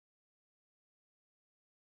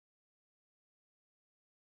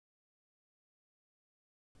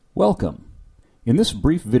Welcome. In this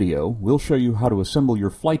brief video, we'll show you how to assemble your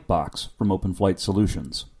FlightBox from OpenFlight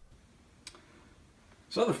Solutions.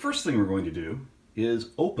 So the first thing we're going to do is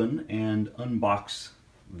open and unbox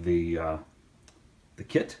the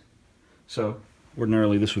kit. So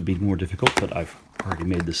ordinarily this would be more difficult, but I've already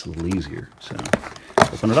made this a little easier. So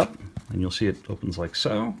open it up and you'll see it opens like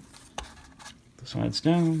so. The sides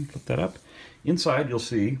down, flip that up. Inside you'll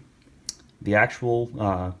see the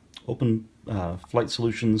actual Open Flight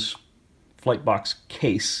Solutions FlightBox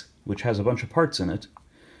case, which has a bunch of parts in it.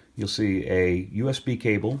 You'll see a USB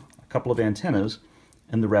cable, a couple of antennas,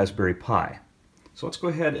 and the Raspberry Pi. So let's go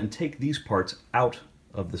ahead and take these parts out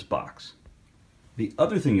of this box. The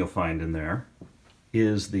other thing you'll find in there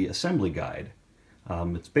is the assembly guide.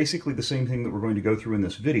 It's basically the same thing that we're going to go through in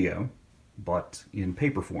this video, but in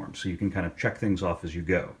paper form, so you can kind of check things off as you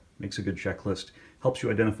go. Makes a good checklist, helps you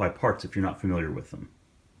identify parts if you're not familiar with them.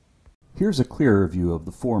 Here's a clearer view of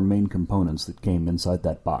the four main components that came inside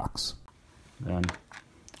that box. Then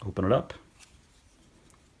open it up.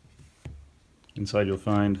 Inside you'll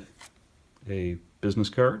find a business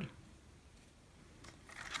card,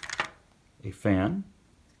 a fan,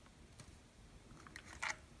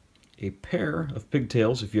 a pair of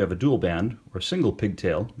pigtails if you have a dual band, or a single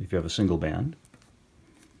pigtail if you have a single band,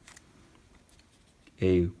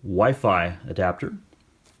 a Wi-Fi adapter,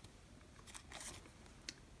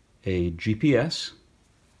 a GPS,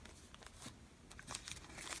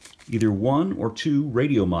 either one or two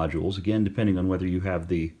radio modules, again depending on whether you have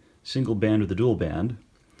the single band or the dual band.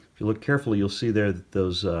 If you look carefully you'll see there that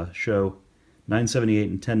those show 978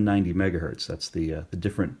 and 1090 megahertz. That's the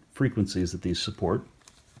different frequencies that these support.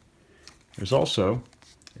 There's also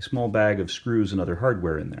a small bag of screws and other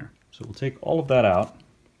hardware in there. So we'll take all of that out.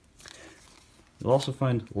 You'll also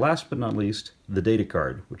find, last but not least, the data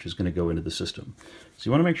card, which is going to go into the system. So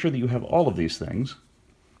you want to make sure that you have all of these things.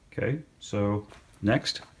 Okay, so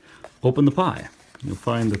next, open the Pi. You'll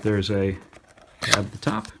find that there's a tab at the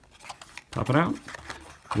top. Pop it out.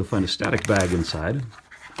 You'll find a static bag inside.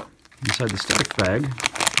 Inside the static bag,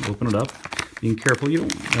 open it up. Being careful, you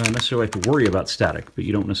don't necessarily have to worry about static, but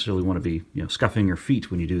you don't necessarily want to be scuffing your feet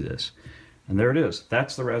when you do this. And there it is.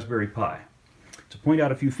 That's the Raspberry Pi. To point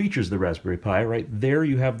out a few features of the Raspberry Pi, right there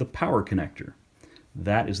you have the power connector.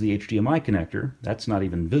 That is the HDMI connector. That's not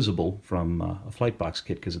even visible from a FlightBox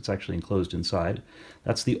kit because it's actually enclosed inside.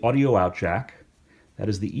 That's the audio out jack. That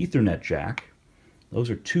is the Ethernet jack. Those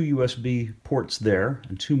are two USB ports there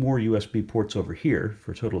and two more USB ports over here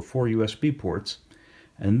for a total of 4 USB ports.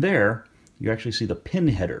 And there you actually see the pin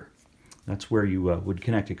header. That's where you would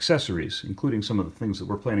connect accessories, including some of the things that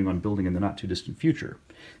we're planning on building in the not too distant future.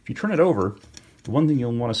 If you turn it over, the one thing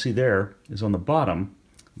you'll want to see there is on the bottom,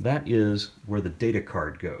 that is where the data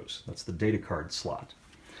card goes. That's the data card slot.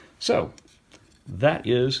 So that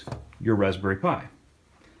is your Raspberry Pi.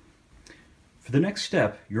 For the next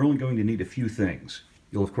step, you're only going to need a few things.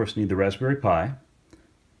 You'll of course need the Raspberry Pi,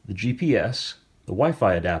 the GPS, the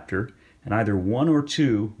Wi-Fi adapter, and either one or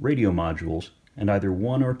two radio modules, and either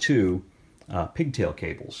one or two pigtail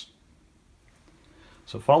cables.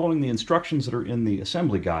 So following the instructions that are in the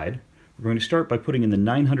assembly guide, we're going to start by putting in the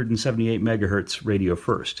 978 megahertz radio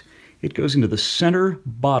first. It goes into the center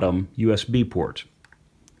bottom USB port,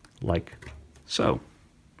 like so.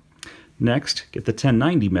 Next, get the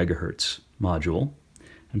 1090 megahertz module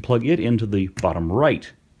and plug it into the bottom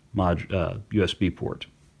right USB port.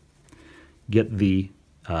 Get the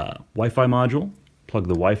Wi-Fi module, plug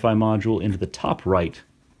the Wi-Fi module into the top right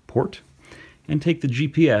port, and take the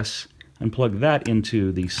GPS and plug that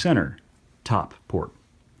into the center top port.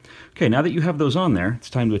 Okay, now that you have those on there, it's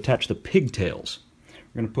time to attach the pigtails.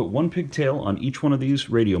 We're going to put one pigtail on each one of these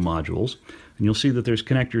radio modules, and you'll see that there's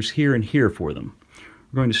connectors here and here for them.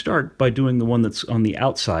 We're going to start by doing the one that's on the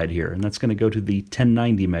outside here, and that's going to go to the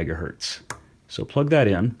 1090 megahertz. So plug that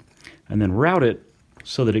in, and then route it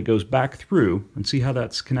so that it goes back through, and see how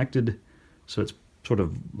that's connected, so it's sort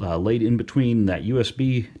of laid in between that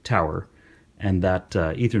USB tower and that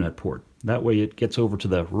Ethernet port. That way it gets over to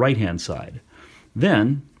the right-hand side.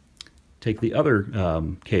 Then take the other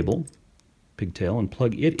cable, pigtail, and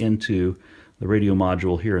plug it into the radio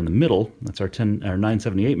module here in the middle. That's our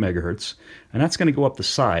 978 megahertz, and that's going to go up the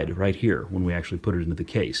side right here when we actually put it into the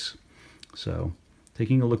case. So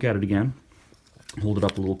taking a look at it again, hold it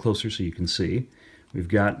up a little closer so you can see. We've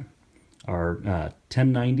got our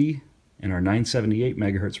 1090 and our 978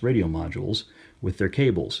 megahertz radio modules with their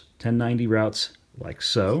cables. 1090 routes like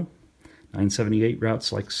so, 978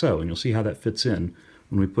 routes like so, and you'll see how that fits in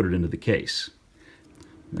when we put it into the case.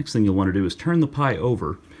 Next thing you'll want to do is turn the Pi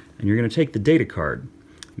over, and you're going to take the data card.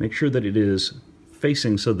 Make sure that it is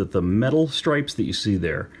facing so that the metal stripes that you see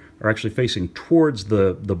there are actually facing towards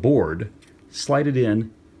the board, slide it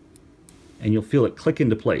in, and you'll feel it click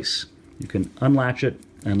into place. You can unlatch it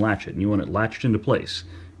and latch it, and you want it latched into place,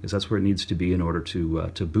 because that's where it needs to be in order to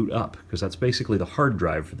boot up, because that's basically the hard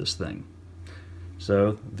drive for this thing.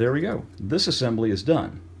 So there we go. This assembly is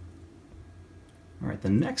done. All right,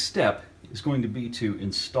 the next step is going to be to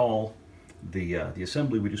install the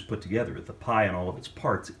assembly we just put together, the Pi and all of its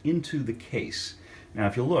parts, into the case. Now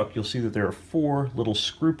if you look, you'll see that there are 4 little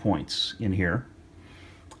screw points in here,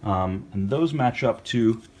 and those match up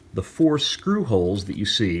to the 4 screw holes that you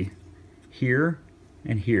see here,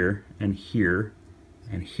 and here, and here,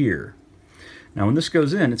 and here. Now when this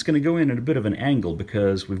goes in, it's going to go in at a bit of an angle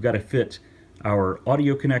because we've got to fit our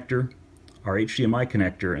audio connector, our HDMI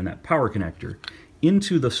connector, and that power connector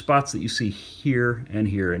into the spots that you see here and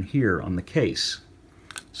here and here on the case.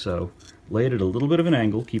 So lay it at a little bit of an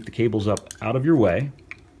angle, keep the cables up out of your way,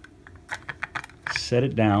 set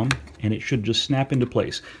it down, and it should just snap into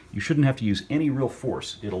place. You shouldn't have to use any real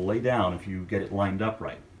force. It'll lay down if you get it lined up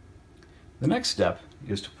right. The next step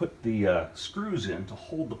is to put the screws in to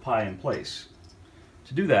hold the Pi in place.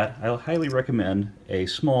 To do that, I'll highly recommend a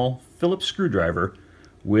small Phillips screwdriver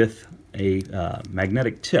with a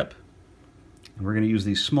magnetic tip. And we're going to use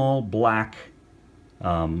these small black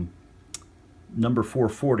number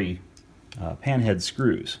 440 panhead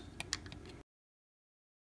screws.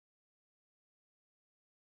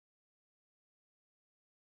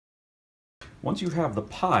 Once you have the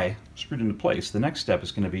Pi screwed into place, the next step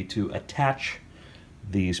is going to be to attach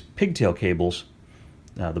these pigtail cables,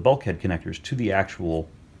 the bulkhead connectors, to the actual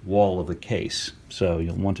wall of the case. So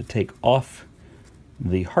you'll want to take off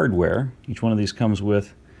the hardware. Each one of these comes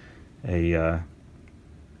with a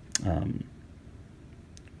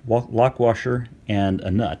lock washer and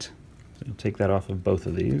a nut. So you'll take that off of both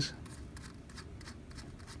of these.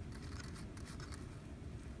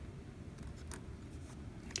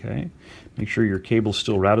 Okay, make sure your cable's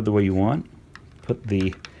still routed the way you want. Put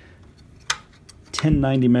the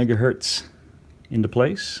 1090 megahertz into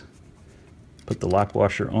place. Put the lock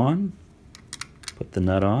washer on. Put the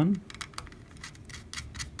nut on.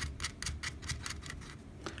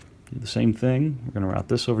 Do the same thing. We're going to route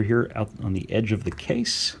this over here out on the edge of the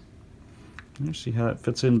case. You see how it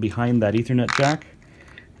fits in behind that Ethernet jack,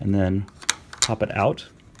 and then pop it out.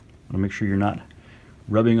 Want to make sure you're not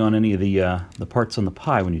rubbing on any of the parts on the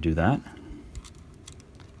Pi when you do that.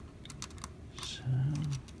 So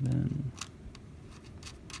then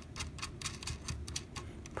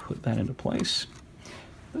put that into place.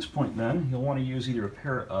 At this point then, you'll want to use either a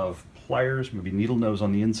pair of pliers, maybe needle nose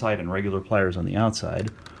on the inside and regular pliers on the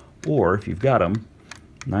outside, or if you've got them,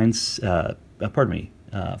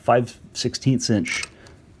 5/16 inch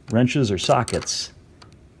wrenches or sockets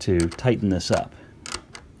to tighten this up.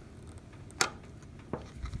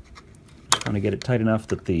 Just want to get it tight enough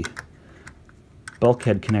that the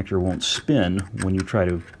bulkhead connector won't spin when you try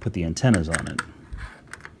to put the antennas on it.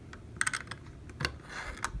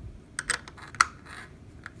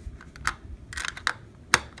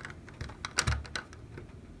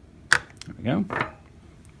 There we go.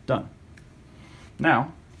 Done.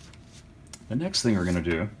 Now, the next thing we're going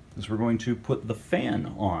to do is we're going to put the fan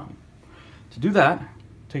on. To do that,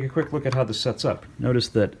 take a quick look at how this sets up. Notice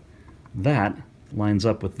that that lines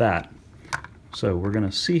up with that. So we're going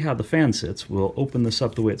to see how the fan sits. We'll open this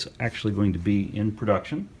up the way it's actually going to be in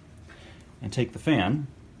production and take the fan.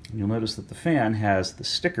 And you'll notice that the fan has the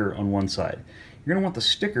sticker on one side. You're going to want the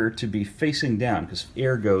sticker to be facing down because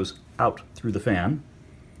air goes out through the fan.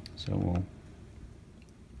 So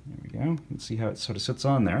there we go. You can see how it sort of sits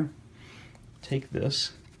on there. Take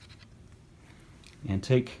this and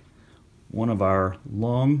take one of our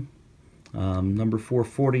long number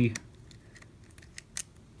 440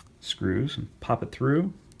 screws and pop it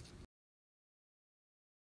through.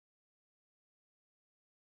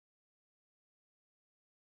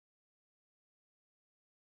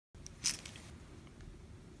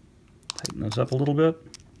 Tighten those up a little bit.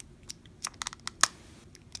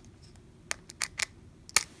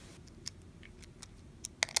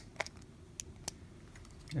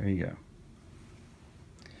 There you go.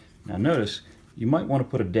 Now notice, you might want to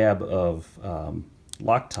put a dab of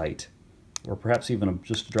Loctite, or perhaps even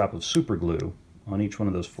just a drop of super glue on each one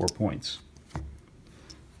of those 4 points.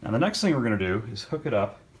 Now the next thing we're going to do is hook it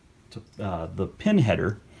up to the pin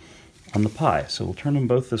header on the Pi. So we'll turn them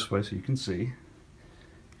both this way so you can see.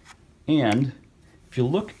 And if you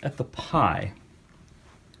look at the Pi,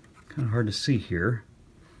 kind of hard to see here,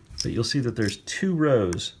 but you'll see that there's 2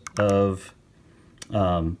 rows of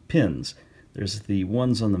pins. There's the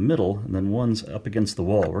ones on the middle and then ones up against the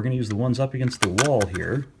wall. We're going to use the ones up against the wall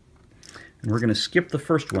here, And we're going to skip the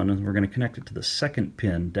first one, and we're going to connect it to the second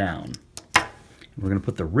pin down. We're going to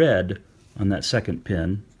put the red on that second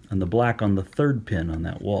pin and the black on the third pin on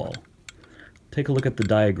that wall. Take a look at the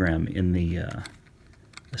diagram in the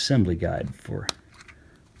assembly guide for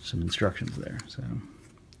some instructions there. So,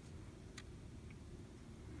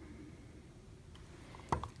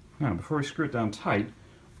 now before we screw it down tight,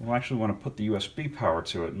 we'll actually want to put the USB power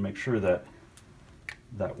to it and make sure that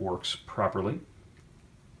that works properly.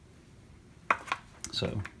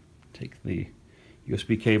 So take the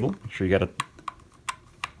USB cable, make sure you got it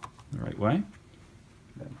the right way,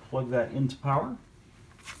 then plug that into power.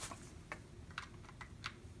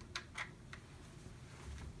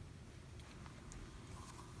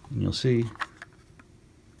 And you'll see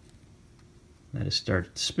that it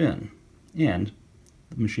started to spin and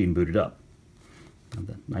the machine booted up. Now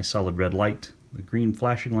the nice solid red light, the green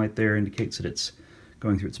flashing light there indicates that it's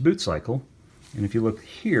going through its boot cycle. And if you look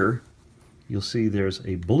here, you'll see there's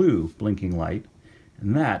a blue blinking light,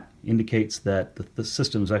 and that indicates that the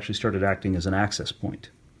system has actually started acting as an access point.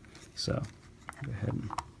 So go ahead and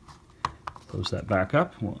close that back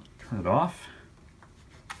up. We'll turn it off.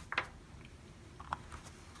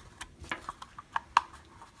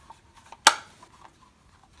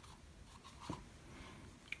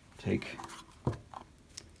 Take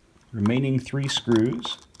remaining 3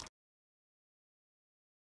 screws.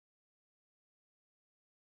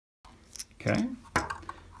 Okay,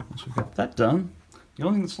 once we've got that done, the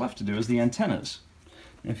only thing that's left to do is the antennas.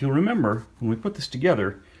 And if you'll remember, when we put this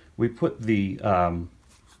together, we put the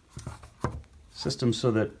system so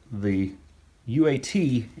that the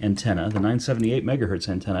UAT antenna, the 978 megahertz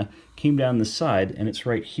antenna, came down this side, and it's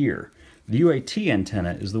right here. The UAT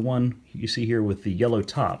antenna is the one you see here with the yellow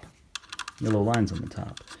top, yellow lines on the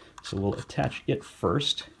top. So we'll attach it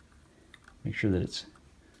first, make sure that it's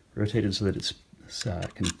rotated so that it's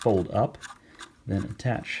can fold up, then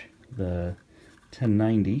attach the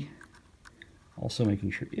 1090, also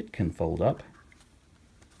making sure it can fold up,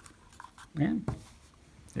 and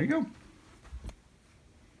there you go,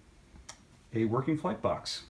 a working flight box.